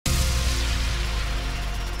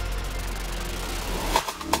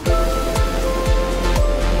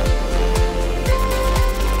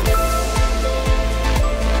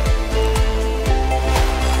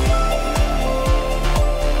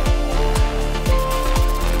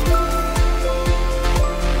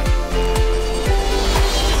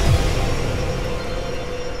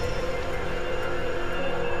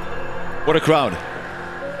What a crowd.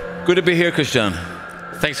 Good to be here, Christian.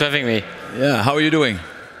 Thanks for having me. Yeah, how are you doing?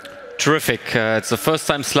 Terrific. It's the first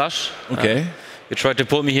time Slush. Okay. You tried to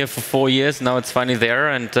pull me here for 4 years, now it's finally there,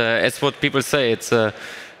 and it's what people say. It's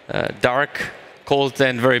dark, cold,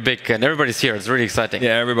 and very big, and everybody's here. It's really exciting.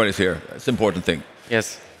 Yeah, everybody's here. It's an important thing.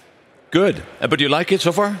 Yes. Good. But you like it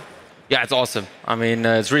so far? Yeah, it's awesome. I mean,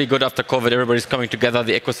 it's really good after COVID. Everybody's coming together,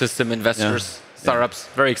 the ecosystem, investors, startups.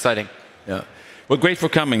 Very exciting. Yeah. Well, great for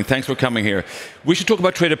coming. Thanks for coming here. We should talk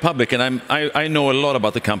about Trade Republic, and I know a lot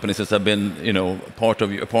about the company since I've been, a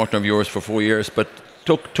partner of yours for 4 years. But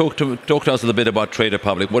talk to us a little bit about Trade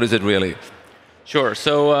Republic. What is it really? Sure.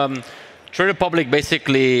 So Trade Republic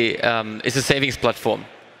basically is a savings platform,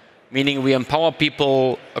 meaning we empower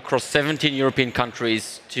people across 17 European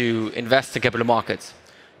countries to invest in capital markets.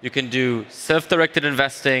 You can do self-directed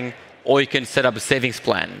investing, or you can set up a savings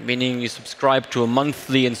plan, meaning you subscribe to a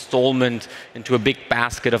monthly installment into a big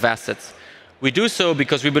basket of assets. We do so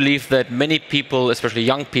because we believe that many people, especially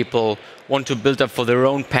young people, want to build up for their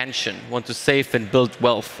own pension, want to save and build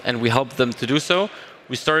wealth, and we help them to do so.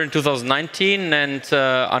 We started in 2019 and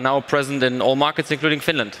are now present in all markets, including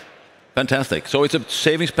Finland. Fantastic. So it's a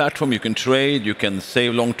savings platform. You can trade, you can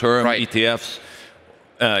save long-term, right. ETFs.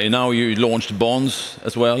 Now you launched bonds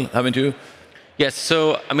as well, haven't you? Yes,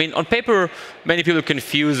 so I mean, on paper, many people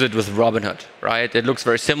confuse it with Robinhood, right? It looks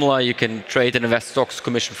very similar. You can trade and invest stocks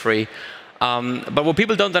commission-free. But what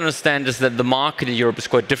people don't understand is that the market in Europe is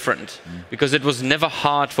quite different, because it was never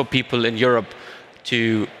hard for people in Europe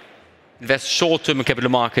to invest short-term in capital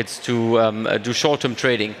markets, to do short-term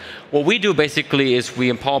trading. What we do basically is we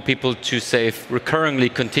empower people to save recurringly,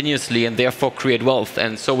 continuously, and therefore create wealth.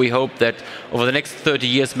 And so we hope that over the next 30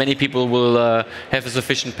 years, many people will have a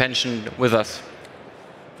sufficient pension with us.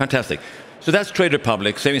 Fantastic. So that's Trade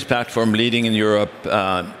Republic, savings platform, leading in Europe.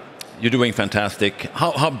 You're doing fantastic.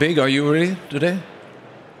 How big are you really today?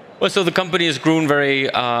 Well, so the company has grown very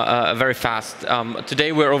fast.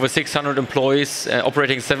 Today we're over 600 employees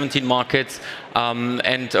operating in 17 markets.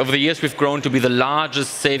 And over the years we've grown to be the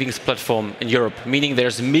largest savings platform in Europe, meaning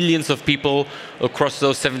there's millions of people across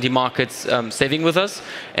those 70 markets saving with us.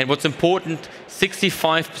 And what's important,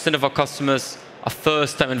 65% of our customers are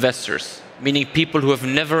first-time investors, meaning people who have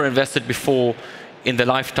never invested before in their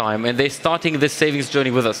lifetime. And they're starting this savings journey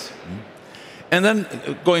with us. And then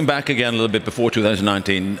going back again a little bit before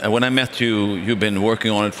 2019, when I met you, you've been working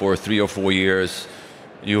on it for 3 or 4 years.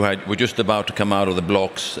 You were just about to come out of the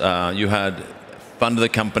blocks. You had funded the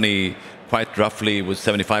company quite roughly, with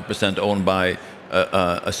 75% owned by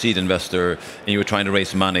a seed investor, and you were trying to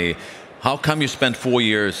raise money. How come you spent 4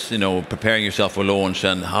 years, preparing yourself for launch,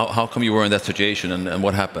 and how come you were in that situation, and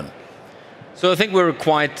what happened? So I think we're a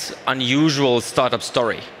quite unusual startup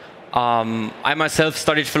story. I myself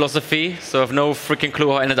studied philosophy, so I have no freaking clue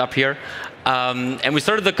how I ended up here. And we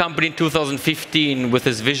started the company in 2015 with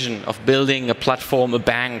this vision of building a platform, a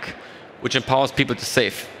bank, which empowers people to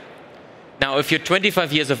save. Now, if you're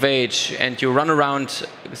 25 years of age and you run around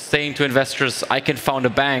saying to investors, I can found a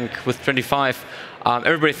bank with 25,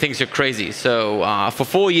 everybody thinks you're crazy. So for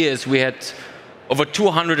 4 years, we had over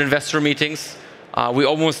 200 investor meetings. We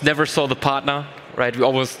almost never saw the partner. Right, we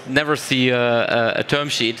almost never see a term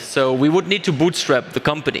sheet, so we would need to bootstrap the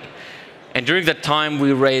company. And during that time,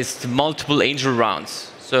 we raised multiple angel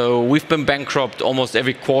rounds. So we've been bankrupt almost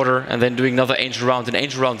every quarter, and then doing another angel round and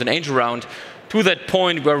angel round and angel round, to that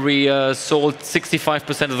point where we sold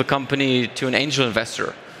 65% of the company to an angel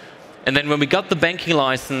investor. And then when we got the banking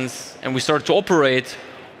license and we started to operate,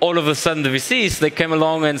 all of a sudden the VCs, they came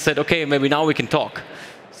along and said, okay, maybe now we can talk.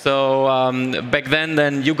 So back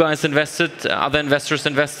then you guys invested, other investors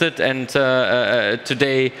invested, and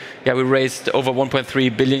today, we raised over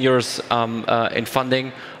 1.3 billion euros in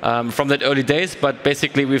funding from that early days. But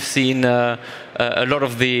basically, we've seen a lot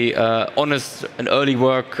of the honest and early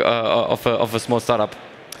work of a small startup.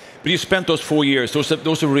 But you spent those 4 years.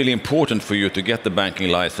 Those are really important for you to get the banking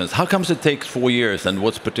license. How comes it takes 4 years, and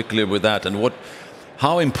what's particular with that, and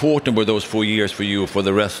how important were those 4 years for you for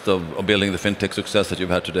the rest of building the fintech success that you've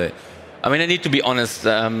had today? I mean, I need to be honest.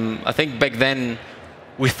 I think back then,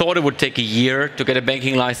 we thought it would take a year to get a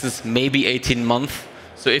banking license, maybe 18 months.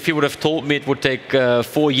 So if you would have told me it would take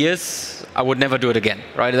 4 years, I would never do it again,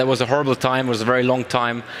 right? That was a horrible time. It was a very long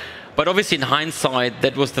time. But obviously, in hindsight,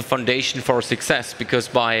 that was the foundation for our success, because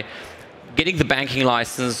by getting the banking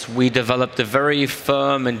license, we developed a very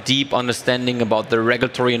firm and deep understanding about the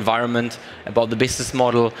regulatory environment, about the business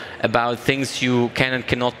model, about things you can and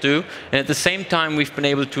cannot do. And at the same time, we've been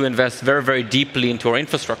able to invest very, very deeply into our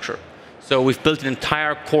infrastructure. So we've built an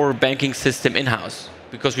entire core banking system in-house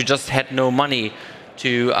because we just had no money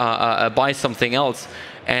to buy something else.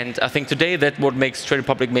 And I think today that what makes Trade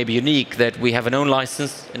Republic maybe unique, that we have an own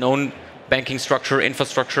license, an own banking structure,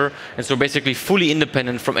 infrastructure, and so basically fully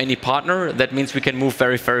independent from any partner. That means we can move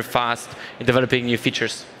very, very fast in developing new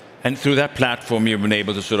features. And through that platform, you've been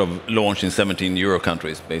able to sort of launch in 17 Euro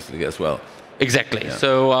countries, basically, as well. Exactly. Yeah.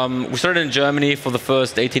 So we started in Germany for the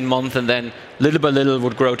first 18 months, and then little by little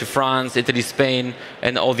would grow to France, Italy, Spain,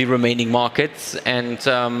 and all the remaining markets. And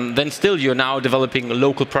then still, you're now developing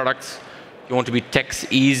local products. You want to be tax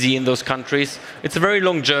easy in those countries. It's a very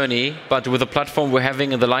long journey, but with the platform we're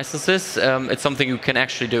having and the licenses, it's something you can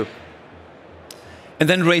actually do. And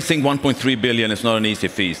then raising 1.3 billion is not an easy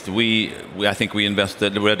feast. I think we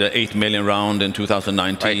invested, we had an 8 million round in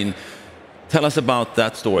 2019. Right. Tell us about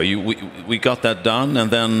that story. We got that done,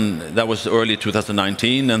 and then that was early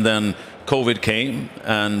 2019, and then COVID came.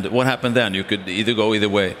 And what happened then? You could either go either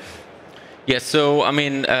way. Yes, so I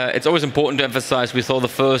mean, it's always important to emphasize we saw the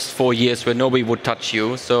first 4 years where nobody would touch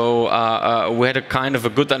you. So we had a kind of a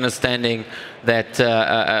good understanding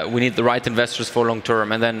that we need the right investors for long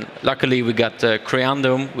term. And then luckily we got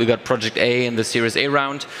Creandum, we got Project A in the Series A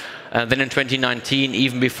round. Then in 2019,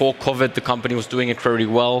 even before COVID, the company was doing incredibly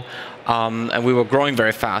well, and we were growing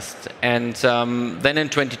very fast. And then in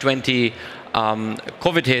 2020,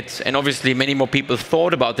 COVID hit, and obviously many more people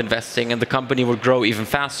thought about investing, and the company would grow even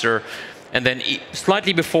faster. And then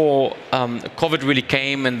slightly before COVID really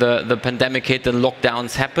came and the pandemic hit and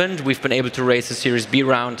lockdowns happened, we've been able to raise a Series B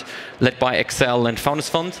round led by Excel and Founders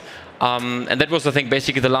Fund. And that was, I think,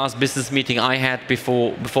 basically the last business meeting I had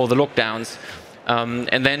before the lockdowns.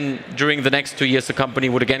 And then during the next 2 years, the company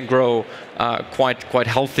would again grow quite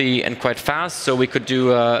healthy and quite fast. So we could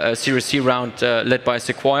do a Series C round led by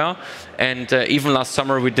Sequoia. And even last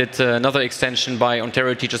summer, we did another extension by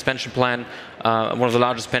Ontario Teachers Pension Plan, one of the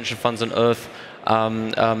largest pension funds on earth,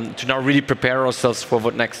 to now really prepare ourselves for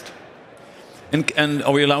what next. And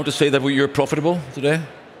are we allowed to say that you're profitable today?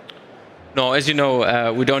 No, as you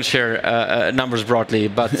know, we don't share numbers broadly,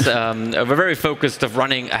 but we're very focused of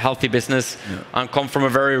running a healthy business. I come from a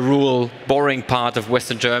very rural, boring part of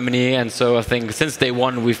Western Germany, and so I think since day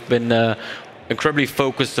one we've been incredibly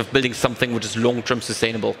focused of building something which is long-term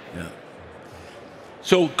sustainable. Yeah.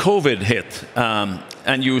 So COVID hit,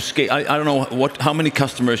 and you I don't know how many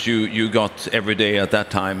customers you got every day at that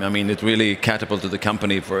time. I mean, it really catapulted the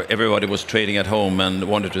company, for everybody was trading at home and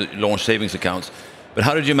wanted to launch savings accounts. But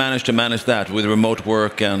how did you manage to manage that with remote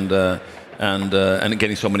work and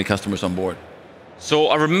getting so many customers on board? So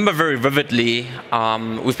I remember very vividly,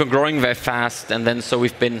 we've been growing very fast, and then so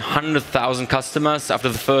we've been 100,000 customers after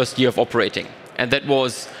the first year of operating. And that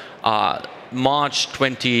was March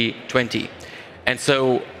 2020. And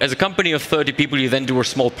so as a company of 30 people, you then do a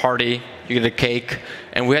small party, you get a cake,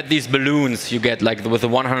 and we had these balloons you get, like with the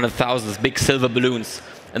 100,000, big silver balloons.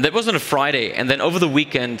 And that was on a Friday, and then over the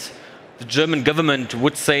weekend, the German government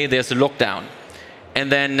would say there's a lockdown.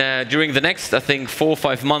 And then during the next, I think, 4 or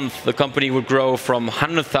 5 months, the company would grow from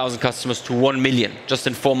 100,000 customers to 1 million, just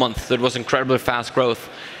in 4 months. So it was incredibly fast growth.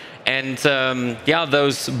 And yeah,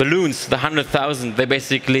 those balloons, the 100,000, they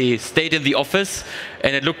basically stayed in the office,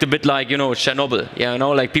 and it looked a bit like, you know, Chernobyl. You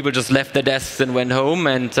know, like people just left their desks and went home,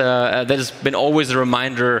 and that has been always a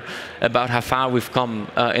reminder about how far we've come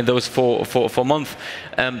in those 4 months.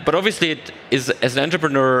 But obviously, it is, as an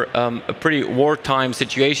entrepreneur, a pretty wartime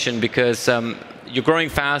situation, because you're growing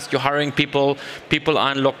fast, you're hiring people, people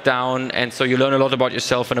are in lockdown, and so you learn a lot about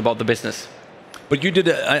yourself and about the business. But you did,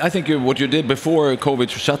 I think what you did before COVID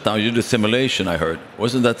shut down, you did a simulation, I heard.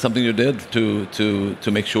 Wasn't that something you did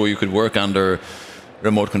to make sure you could work under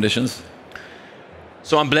remote conditions?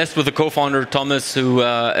 So I'm blessed with a co-founder, Thomas, who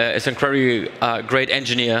is an incredibly great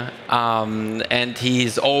engineer, and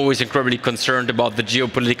he's always incredibly concerned about the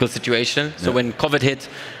geopolitical situation. So when COVID hit,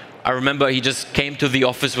 I remember he just came to the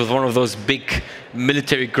office with one of those big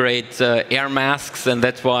military-grade air masks, and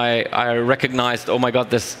that's why I recognized, oh my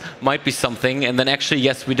God, this might be something. And then actually,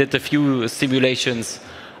 yes, we did a few simulations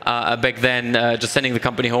back then, just sending the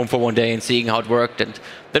company home for 1 day and seeing how it worked. And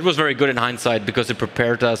that was very good in hindsight, because it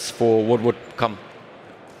prepared us for what would come.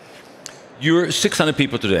 You're 600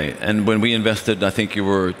 people today, and when we invested, I think you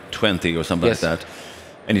were 20 or something like that.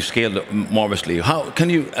 And you scaled marvelously. How can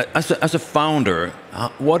you, as a founder,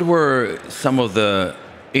 what were some of the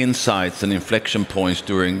insights and inflection points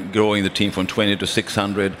during growing the team from 20 to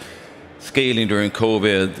 600, scaling during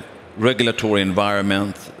COVID, regulatory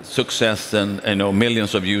environment, success, and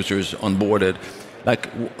millions of users onboarded? Like,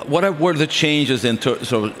 what were the changes in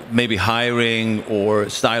sort of maybe hiring or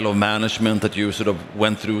style of management that you sort of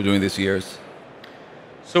went through during these years?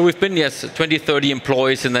 So we've been, yes, 20, 30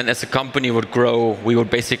 employees, and then as the company would grow, we would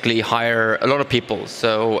basically hire a lot of people.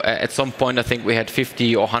 So at some point, I think we had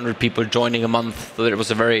 50 or 100 people joining a month, so it was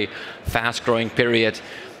a very fast-growing period.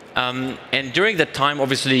 And during that time,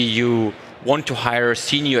 obviously, you want to hire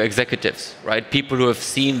senior executives, right? People who have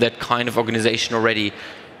seen that kind of organization already.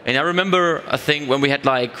 And I remember, I think, when we had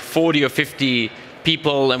like 40 or 50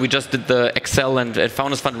 people, and we just did the Excel and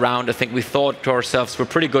Founders Fund round, I think we thought to ourselves, we're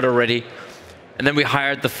pretty good already. And then we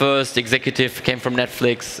hired the first executive, came from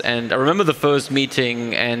Netflix, and I remember the first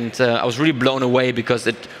meeting, and I was really blown away because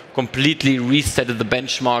it completely resetted the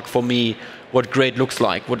benchmark for me, what great looks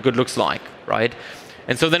like, what good looks like, right?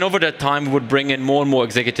 And so then over that time, we would bring in more and more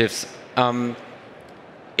executives. In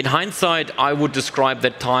hindsight, I would describe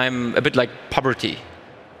that time a bit like puberty.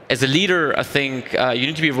 As a leader, I think you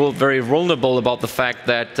need to be very vulnerable about the fact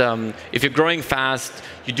that if you're growing fast,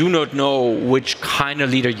 you do not know which kind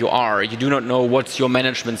of leader you are. You do not know what's your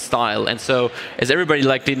management style. And so, as everybody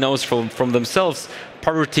likely knows from themselves,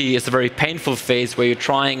 puberty is a very painful phase where you're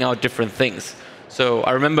trying out different things. So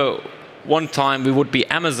I remember one time we would be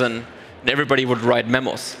Amazon, and everybody would write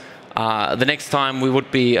memos. The next time we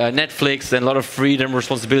would be Netflix, and a lot of freedom,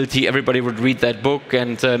 responsibility, everybody would read that book,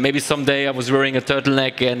 and maybe someday I was wearing a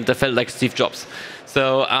turtleneck and I felt like Steve Jobs.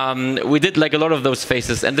 So we did like a lot of those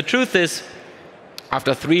phases. And the truth is,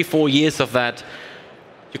 after 3-4 years of that,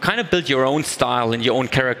 you kind of build your own style and your own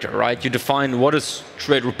character, right? You define what is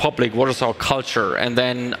Trade Republic, what is our culture, and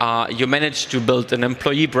then you manage to build an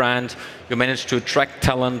employee brand, you manage to attract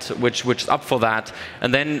talent, which is up for that,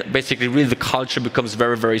 and then basically really the culture becomes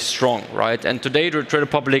very, very strong, right? And today Trade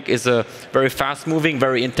Republic is a very fast-moving,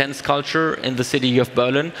 very intense culture in the city of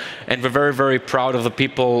Berlin, and we're very, very proud of the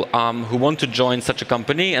people who want to join such a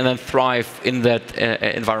company and then thrive in that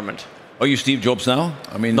environment. Are you Steve Jobs now?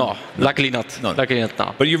 I mean, no, luckily not. No. Luckily not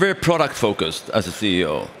now. But you're very product focused as a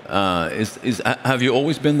CEO. Have you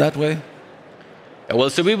always been that way?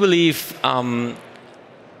 Well, so we believe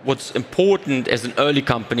what's important as an early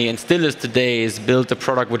company, and still is today, is build a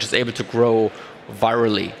product which is able to grow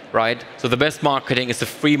virally, right? So the best marketing is the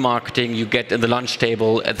free marketing you get in the lunch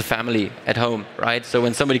table at the family at home, right? So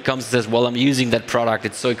when somebody comes and says, well, I'm using that product,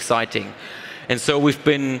 it's so exciting. And so we've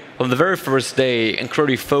been, from the very first day,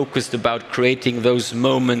 incredibly focused about creating those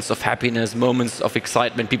moments of happiness, moments of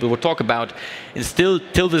excitement people will talk about. And still,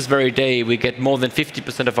 till this very day, we get more than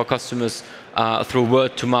 50% of our customers through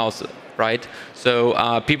word to mouth, right?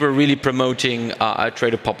 So people are really promoting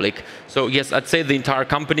Trade Republic. So yes, I'd say the entire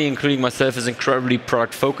company, including myself, is incredibly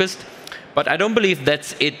product focused. But I don't believe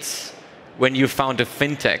that's it when you found a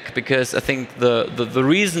fintech, because I think the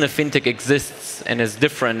reason a fintech exists and is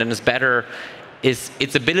different and is better is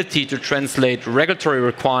its ability to translate regulatory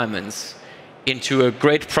requirements into a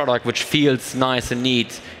great product which feels nice and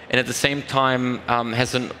neat, and at the same time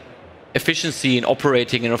has an efficiency in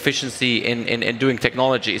operating and efficiency in doing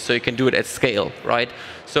technology, so you can do it at scale, right?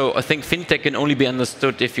 So I think fintech can only be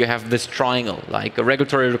understood if you have this triangle, like a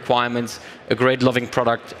regulatory requirements, a great loving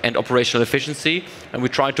product, and operational efficiency, and we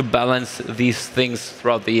try to balance these things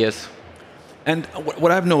throughout the years. And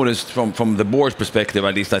what I've noticed from the board's perspective,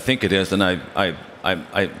 at least I think it is, and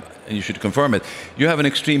and you should confirm it, you have an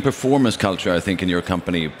extreme performance culture, I think, in your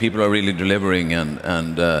company. People are really delivering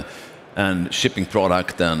and shipping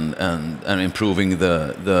product and improving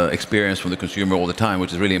the experience for the consumer all the time,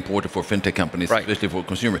 which is really important for fintech companies, right, especially for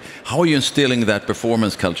consumers. How are you instilling that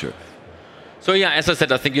performance culture? So yeah, as I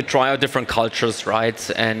said, I think you try out different cultures,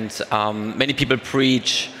 right? And many people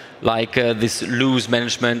preach like this loose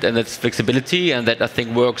management and that's flexibility, and that I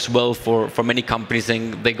think works well for many companies,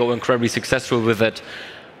 and they go incredibly successful with it.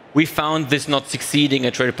 We found this not succeeding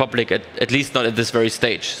at Trade Republic, at least not at this very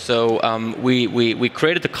stage. So we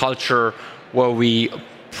created a culture where we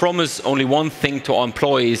promise only one thing to our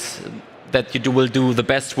employees, that you will do the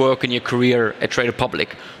best work in your career at Trade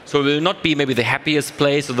Republic. So it will not be maybe the happiest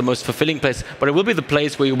place or the most fulfilling place, but it will be the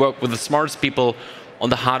place where you work with the smartest people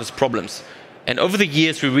on the hardest problems. And over the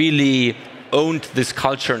years, we really owned this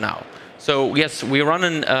culture now. So yes, we run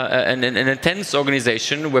an intense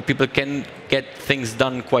organization where people can get things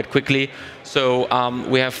done quite quickly. So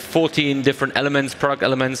we have 14 different elements, product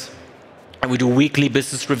elements, and we do weekly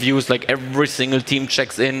business reviews. Like every single team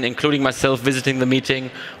checks in, including myself visiting the meeting.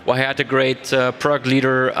 We had a great product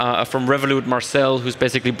leader from Revolut, Marcel, who's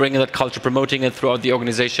basically bringing that culture, promoting it throughout the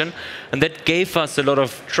organization. And that gave us a lot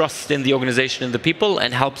of trust in the organization and the people,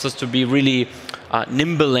 and helps us to be really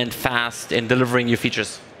nimble and fast in delivering new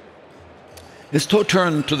features. Let's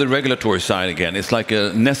turn to the regulatory side again. It's like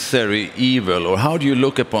a necessary evil, or how do you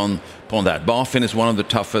look upon that? BaFin is one of the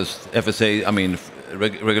toughest FSA,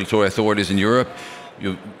 regulatory authorities in Europe.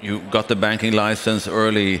 You got the banking license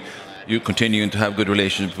early. You continuing to have good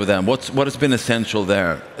relationship with them. What has been essential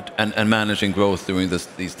there and managing growth during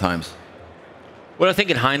these times? Well, I think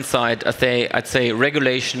in hindsight, I'd say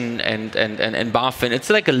regulation and BaFin, it's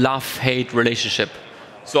like a love-hate relationship.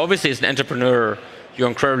 So obviously, as an entrepreneur, you're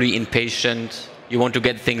incredibly impatient. You want to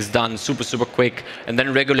get things done super, super quick. And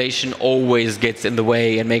then regulation always gets in the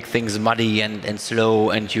way and make things muddy and slow.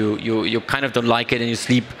 And you kind of don't like it and you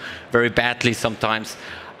sleep very badly sometimes.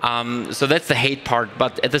 So that's the hate part.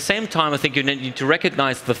 But at the same time, I think you need to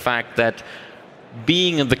recognize the fact that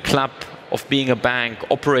being in the club of being a bank,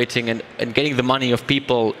 operating and getting the money of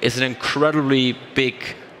people is an incredibly big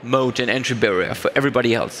moat and entry barrier for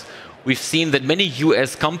everybody else. We've seen that many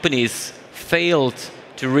US companies failed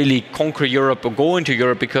to really conquer Europe or go into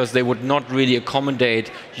Europe because they would not really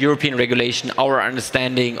accommodate European regulation, our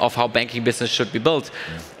understanding of how banking business should be built.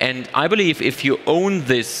 Yeah. And I believe if you own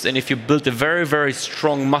this and if you build a very, very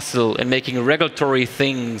strong muscle in making regulatory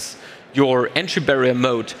things your entry barrier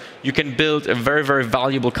mode, you can build a very, very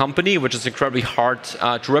valuable company, which is incredibly hard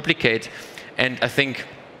to replicate. And I think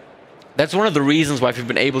that's one of the reasons why we've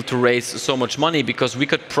been able to raise so much money, because we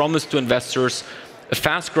could promise to investors a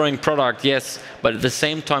fast-growing product, yes, but at the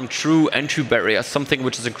same time, true entry barrier, something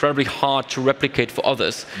which is incredibly hard to replicate for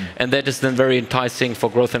others. And that is then very enticing for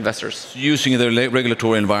growth investors. Using the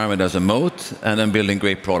regulatory environment as a moat and then building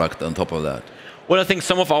great product on top of that. Well, I think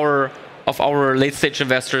some of our late-stage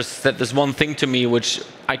investors said this one thing to me, which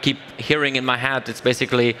I keep hearing in my head. It's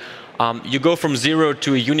basically, you go from 0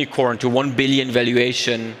 to a unicorn to 1 billion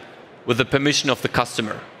valuation with the permission of the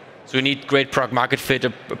customer. So you need great product market fit, a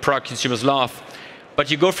product consumers love. But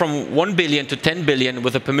you go from 1 billion to 10 billion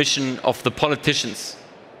with the permission of the politicians,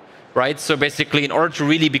 right? So basically, in order to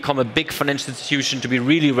really become a big financial institution, to be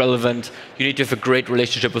really relevant, you need to have a great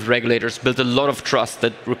relationship with regulators, build a lot of trust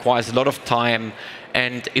that requires a lot of time.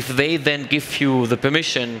 And if they then give you the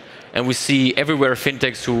permission, and we see everywhere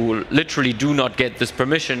fintechs who literally do not get this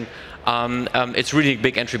permission, it's really a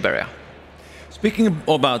big entry barrier. Speaking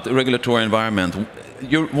about the regulatory environment,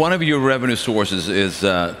 one of your revenue sources is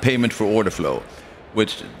payment for order flow,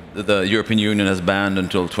 which the European Union has banned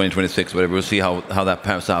until 2026, whatever. We'll see how that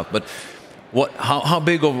pans out. But how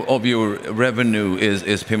big of your revenue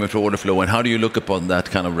is payment for order flow, and how do you look upon that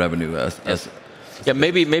kind of revenue as yeah,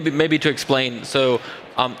 maybe to explain. So,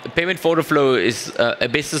 payment for order flow is a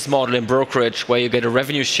business model in brokerage where you get a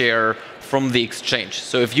revenue share from the exchange.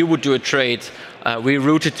 So, if you would do a trade, we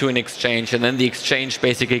route it to an exchange, and then the exchange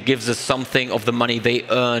basically gives us something of the money they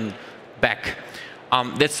earn back.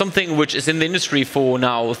 That's something which is in the industry for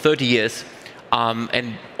now 30 years,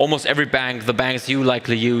 and almost every bank, the banks you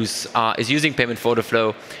likely use, is using payment for order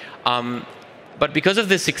flow. But because of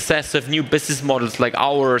the success of new business models like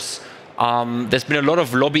ours, there's been a lot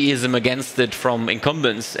of lobbyism against it from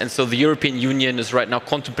incumbents, and so the European Union is right now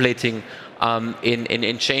contemplating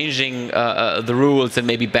in changing the rules and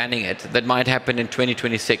maybe banning it. That might happen in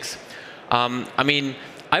 2026. I mean,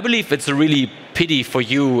 I believe it's a really pity for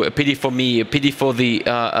you, a pity for me, a pity for the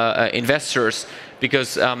investors,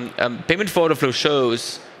 because payment for order flow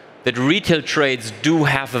shows that retail trades do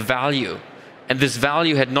have a value. And this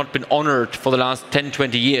value had not been honored for the last 10,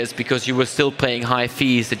 20 years because you were still paying high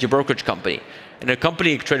fees at your brokerage company. And a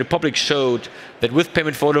company, Trade Republic, showed that with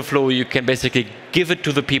payment for order flow, you can basically give it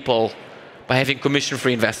to the people by having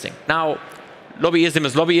commission-free investing. Now, lobbyism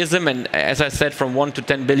is lobbyism, and as I said, from 1 to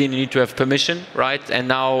 10 billion, you need to have permission, right? And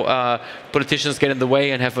now politicians get in the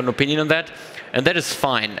way and have an opinion on that. And that is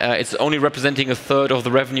fine. It's only representing 1/3 of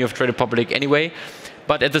the revenue of Trade Republic anyway.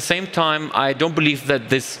 But at the same time, I don't believe that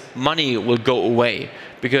this money will go away,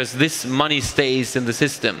 because this money stays in the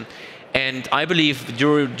system. And I believe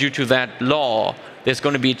due to that law, there's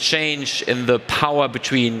going to be a change in the power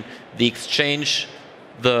between the exchange,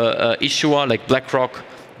 the issuer, like BlackRock,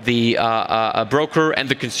 the broker, and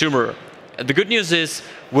the consumer. And the good news is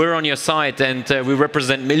we're on your side, and we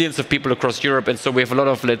represent millions of people across Europe, and so we have a lot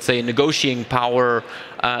of, let's say, negotiating power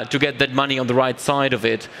to get that money on the right side of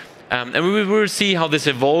it. And we will see how this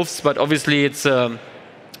evolves, but obviously it's a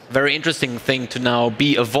very interesting thing to now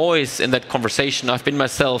be a voice in that conversation. I've been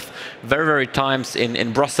myself very times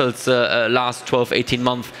in Brussels last 12, 18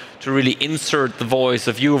 months to really insert the voice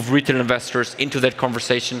of you, of retail investors, into that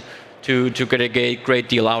conversation to get a great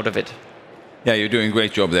deal out of it. Yeah, you're doing a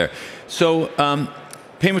great job there. So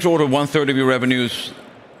payment order, 1/3 of your revenues.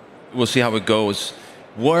 We'll see how it goes.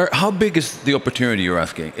 How big is the opportunity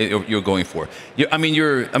you're going for? I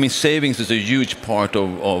mean, savings is a huge part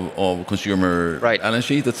of consumer balance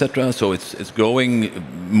sheet, etc. So it's growing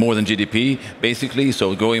more than GDP, basically.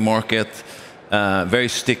 So growing market. very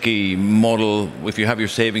sticky model. If you have your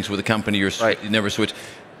savings with a company, you never switch.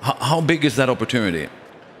 How big is that opportunity?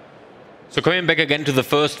 So coming back again to the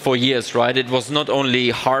first 4 years, right? It was not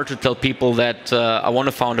only hard to tell people that I want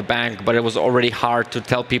to found a bank, but it was already hard to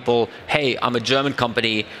tell people, hey, I'm a German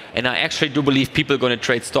company, and I actually do believe people are going to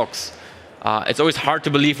trade stocks. It's always hard to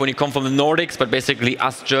believe when you come from the Nordics, but basically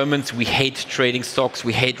us Germans, we hate trading stocks,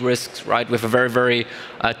 we hate risks, right? We have a very, very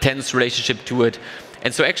tense relationship to it.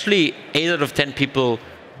 And so actually 8 out of 10 people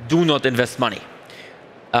do not invest money.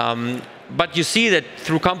 But you see that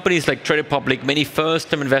through companies like Trade Republic, many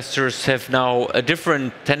first-time investors have now a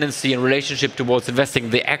different tendency and relationship towards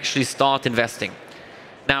investing. They actually start investing.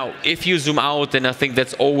 Now, if you zoom out, and I think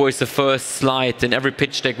that's always the first slide in every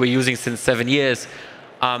pitch deck we're using since 7 years,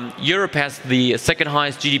 Europe has the second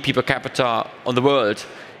highest GDP per capita on the world,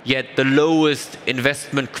 yet the lowest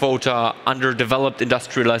investment quota under developed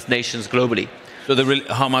industrialized nations globally. So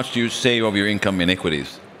how much do you save of your income in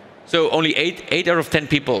equities? So only 8 out of 10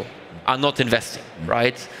 people are not investing,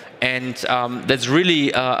 right? And that's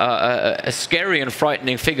really a scary and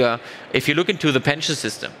frightening figure if you look into the pension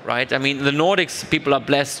system, right? I mean, in the Nordics, people are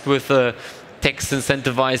blessed with tax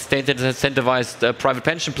incentivized, state incentivized private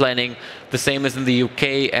pension planning, the same as in the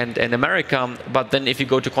UK and America. But then if you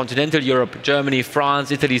go to continental Europe, Germany,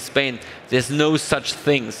 France, Italy, Spain, there's no such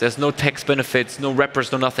things. There's no tax benefits, no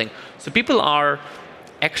wrappers, no nothing. So people are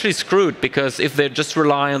actually screwed, because if they just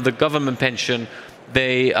rely on the government pension,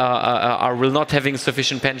 they will not having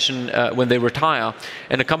sufficient pension when they retire.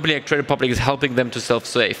 And a company like Trade Republic is helping them to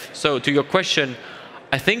self-save. So to your question,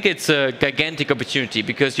 I think it's a gigantic opportunity,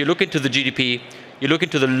 because you look into the GDP, you look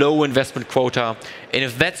into the low investment quota, and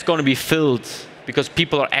if that's going to be filled because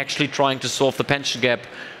people are actually trying to solve the pension gap,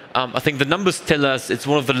 I think the numbers tell us it's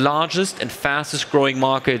one of the largest and fastest growing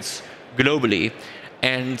markets globally.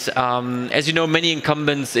 And as you know, many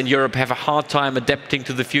incumbents in Europe have a hard time adapting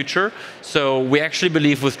to the future. So we actually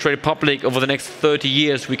believe with Trade Republic, over the next 30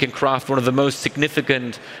 years, we can craft one of the most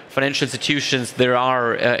significant financial institutions there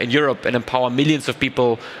are in Europe, and empower millions of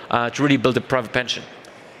people to really build a private pension.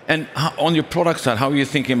 And on your product side, how are you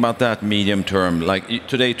thinking about that medium term? Like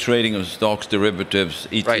today, trading of stocks, derivatives,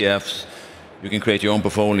 ETFs, you can create your own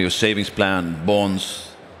portfolio, savings plan, bonds,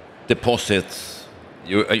 deposits.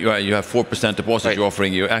 You have 4% deposit you're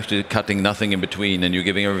offering. You're actually cutting nothing in between, and you're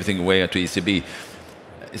giving everything away to ECB.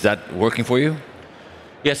 Is that working for you?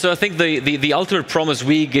 Yeah, so I think the ultimate promise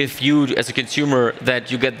we give you as a consumer,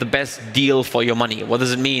 that you get the best deal for your money. What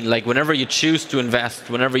does it mean? Like whenever you choose to invest,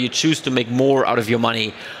 whenever you choose to make more out of your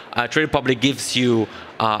money, Trade Republic gives you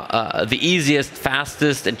the easiest,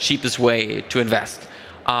 fastest, and cheapest way to invest.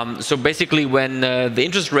 So basically, when the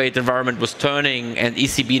interest rate environment was turning and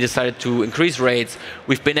ECB decided to increase rates,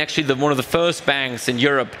 we've been actually one of the first banks in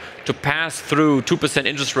Europe to pass through 2%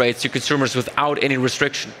 interest rates to consumers without any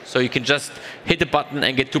restriction. So you can just hit a button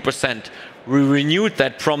and get 2%. We renewed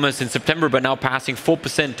that promise in September by now passing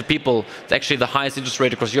 4% to people. It's actually the highest interest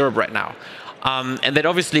rate across Europe right now. And that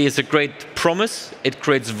obviously is a great promise. It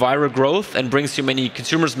creates viral growth and brings you many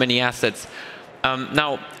consumers, many assets.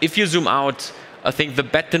 Now, if you zoom out, I think the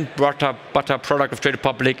bread and butter product of Trade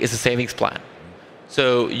Republic is a savings plan.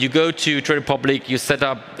 So you go to Trade Republic, you set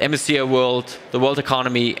up MSCI World, the world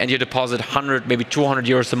economy, and you deposit 100, maybe 200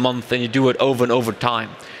 euros a month, and you do it over and over time.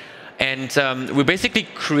 And we basically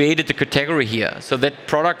created the category here. So that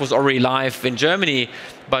product was already live in Germany,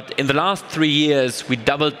 but in the last 3 years, we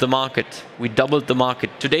doubled the market. We doubled the market.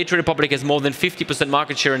 Today, Trade Republic has more than 50%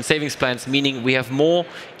 market share in savings plans, meaning we have more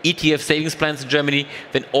ETF savings plans in Germany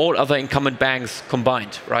than all other incumbent banks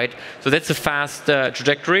combined, right? So that's a fast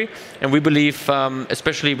trajectory. And we believe,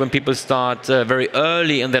 especially when people start very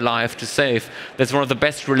early in their life to save, that's one of the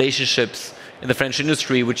best relationships in the French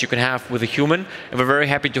industry which you can have with a human, and we're very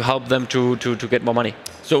happy to help them to get more money.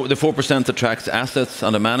 So the 4% attracts assets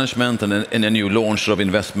under management, and then you launch sort of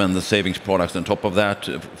investment and savings products on top of that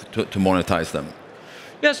to monetize them.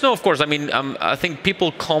 Yes, no, of course. I mean, I think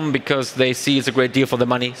people come because they see it's a great deal for the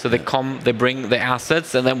money. So they come, they bring their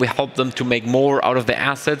assets, and then we help them to make more out of their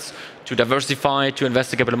assets, to diversify, to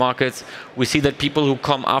invest in capital markets. We see that people who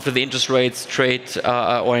come after the interest rates trade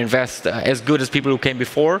or invest as good as people who came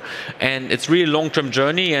before. And it's really a long-term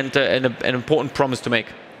journey and an important promise to make.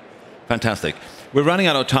 Fantastic. We're running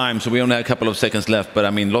out of time, so we only have a couple of seconds left, but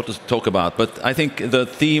I mean, a lot to talk about. But I think the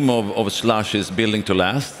theme of Slush is building to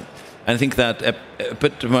last. And I think that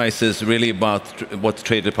epitomizes really about what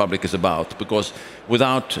Trade Republic is about, because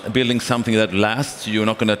without building something that lasts, you're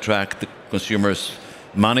not going to attract the consumers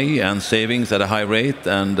money and savings at a high rate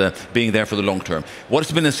and being there for the long term. What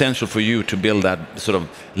has been essential for you to build that sort of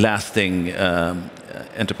lasting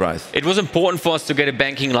enterprise? It was important for us to get a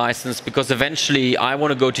banking license because eventually I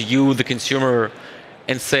want to go to you, the consumer,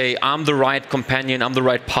 and say, I'm the right companion, I'm the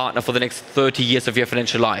right partner for the next 30 years of your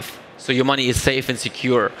financial life. So your money is safe and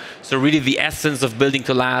secure. So really the essence of building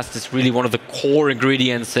to last is really one of the core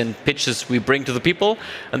ingredients and pitches we bring to the people,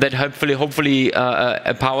 and that hopefully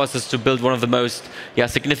empowers us to build one of the most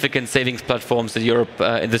significant savings platforms in Europe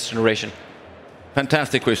in this generation.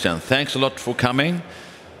 Fantastic, Christian. Thanks a lot for coming.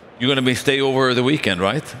 You're going to stay over the weekend,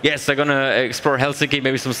 right? Yes, I'm going to explore Helsinki,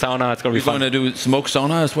 maybe some sauna. It's going to be fun. You're going to do smoke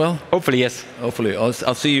sauna as well? Hopefully, yes. Hopefully. I'll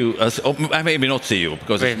see you. I maybe not see you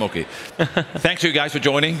because it's smoky. Thanks to you guys for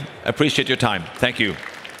joining. I appreciate your time. Thank you.